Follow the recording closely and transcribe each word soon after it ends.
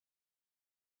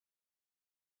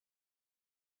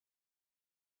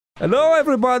Hello,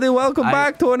 everybody. Welcome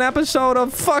back to an episode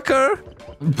of Fucker.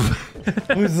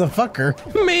 Who's the fucker?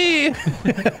 Me.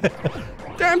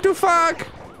 Time to fuck.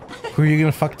 Who are you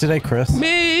gonna fuck today, Chris?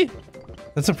 Me.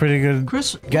 That's a pretty good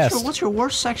guess. What's your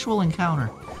worst sexual encounter?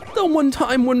 The one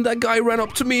time when that guy ran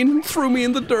up to me and threw me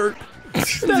in the dirt.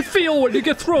 That feel when you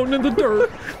get thrown in the dirt.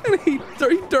 And he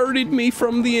dirtied me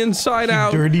from the inside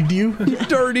out. Dirtied you? He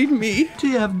dirtied me.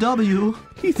 TFW.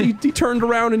 He turned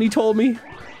around and he told me,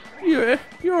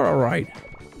 you're alright.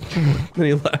 Then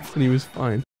he left and he was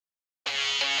fine.